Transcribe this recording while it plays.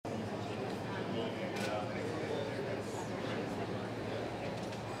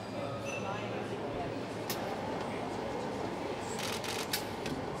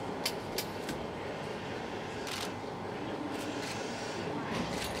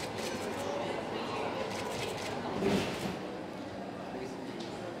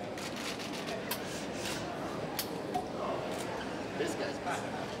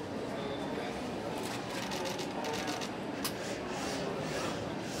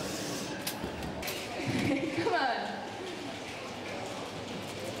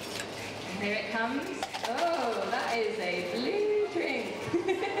Here it comes. Oh, that is a blue drink.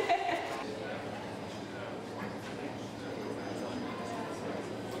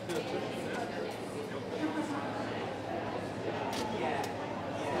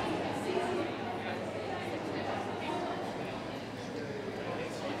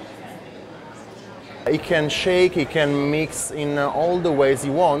 He can shake, he can mix in all the ways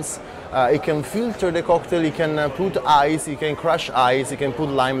he wants. He can filter the cocktail, he can put ice, he can crush ice, he can put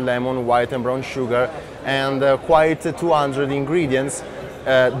lime, lemon, white and brown sugar, and quite 200 ingredients,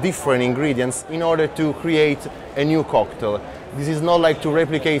 different ingredients, in order to create a new cocktail. This is not like to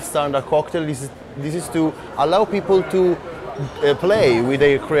replicate standard cocktail, this is to allow people to play with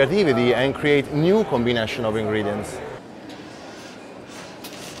their creativity and create new combination of ingredients.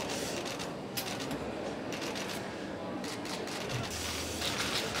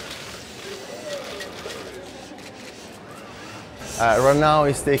 Right now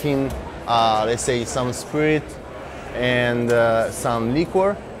he's taking, let's say, some spirit and some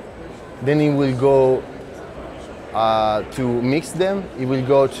liquor. Then he will go to mix them. He will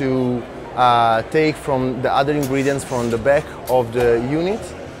go to take from the other ingredients from the back of the unit,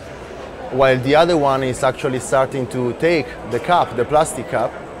 while the other one is actually starting to take the cup, the plastic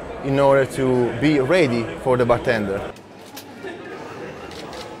cup, in order to be ready for the bartender.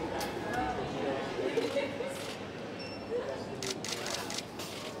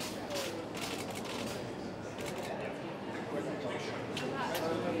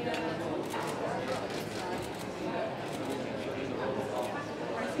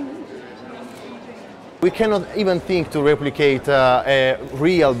 We cannot even think to replicate a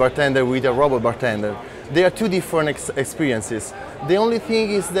real bartender with a robot bartender. They are two different experiences. The only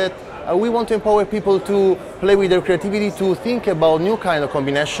thing is that we want to empower people to play with their creativity, to think about new kind of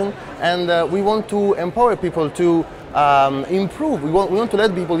combination, and we want to empower people to improve. We want to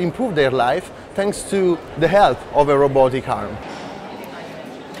let people improve their life thanks to the help of a robotic arm.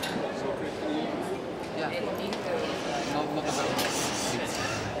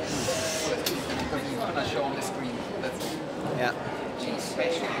 Yeah.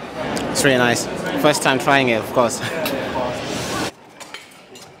 It's really nice. First time trying it, of course. Yep,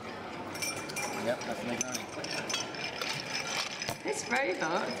 that's the macaroni. This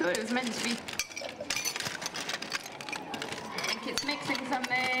robot, I thought it was meant to be. I think it's mixing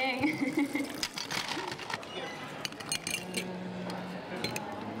something.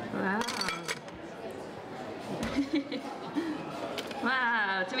 Wow.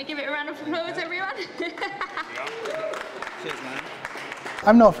 Wow. Do we give it a round of applause, everyone? Cheers, man.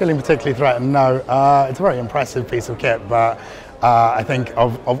 I'm not feeling particularly threatened, no. It's a very impressive piece of kit, but I think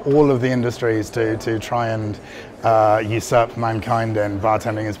of all of the industries to try and usurp mankind in,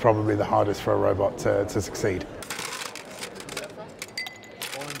 bartending is probably the hardest for a robot to succeed.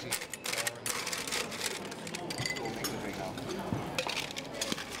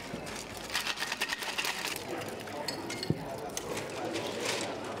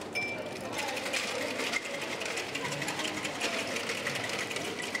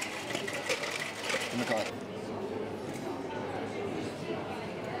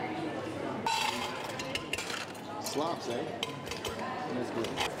 Slaps, eh? That's good.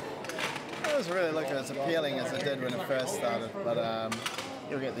 It doesn't really look as appealing as it did when it first started, but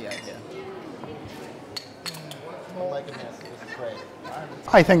you'll get the idea.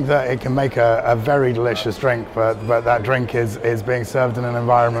 I think that it can make a very delicious drink, but that drink is being served in an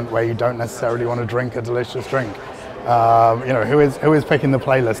environment where you don't necessarily want to drink a delicious drink. You know, who is picking the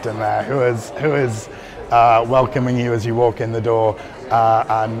playlist in there? Who is welcoming you as you walk in the door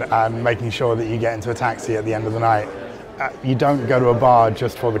and making sure that you get into a taxi at the end of the night? You don't go to a bar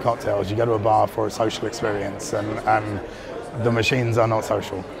just for the cocktails. You go to a bar for a social experience, and the machines are not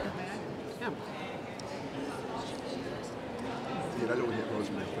social.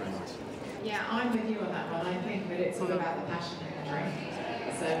 Yeah, I'm with you on that one. I think that it's all about the passion in the drink.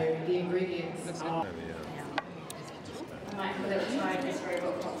 So the ingredients are... I might have a little try of this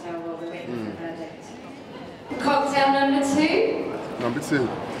robot cocktail while we're waiting for the verdict. Cocktail number 2. Number 2.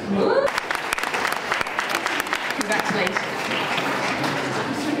 Woo! Congratulations.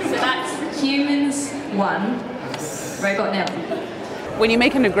 So that's humans 1, robot 0. When you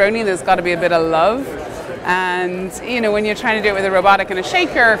make a Negroni, there's got to be a bit of love. And, you know, when you're trying to do it with a robotic and a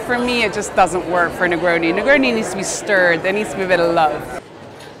shaker, for me, it just doesn't work for a Negroni. Negroni needs to be stirred. There needs to be a bit of love.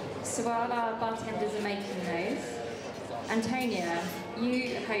 So while our bartenders are making those, Antonia,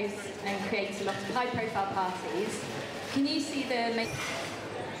 you host and create a lot of high-profile parties. Can you see the make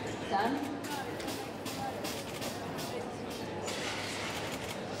done?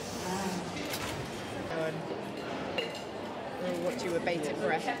 What you would with bated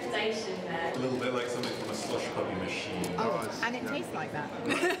breath. A little bit like something from a slush puppy machine. Oh, and it tastes like that.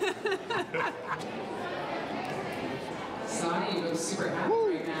 Sonny, you look super happy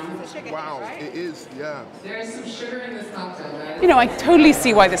right now. Wow, it is, yeah. There's some sugar in this cocktail, guys. You know, I totally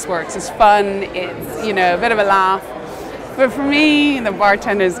see why this works. It's fun, it's, you know, a bit of a laugh. But for me, the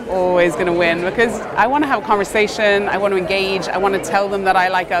bartender is always going to win because I want to have a conversation, I want to engage, I want to tell them that I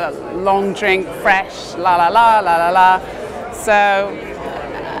like a long drink, fresh, la la la, la la la. So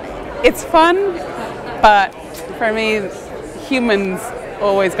it's fun, but for me, humans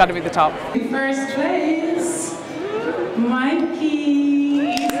always got to be the top. First place,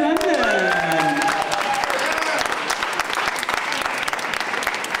 Mikey London.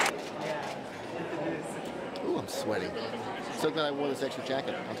 Ooh, I'm sweating. So glad I wore this extra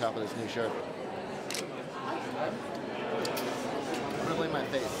jacket on top of this new shirt. I'm gonna blame my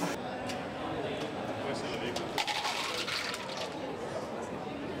face.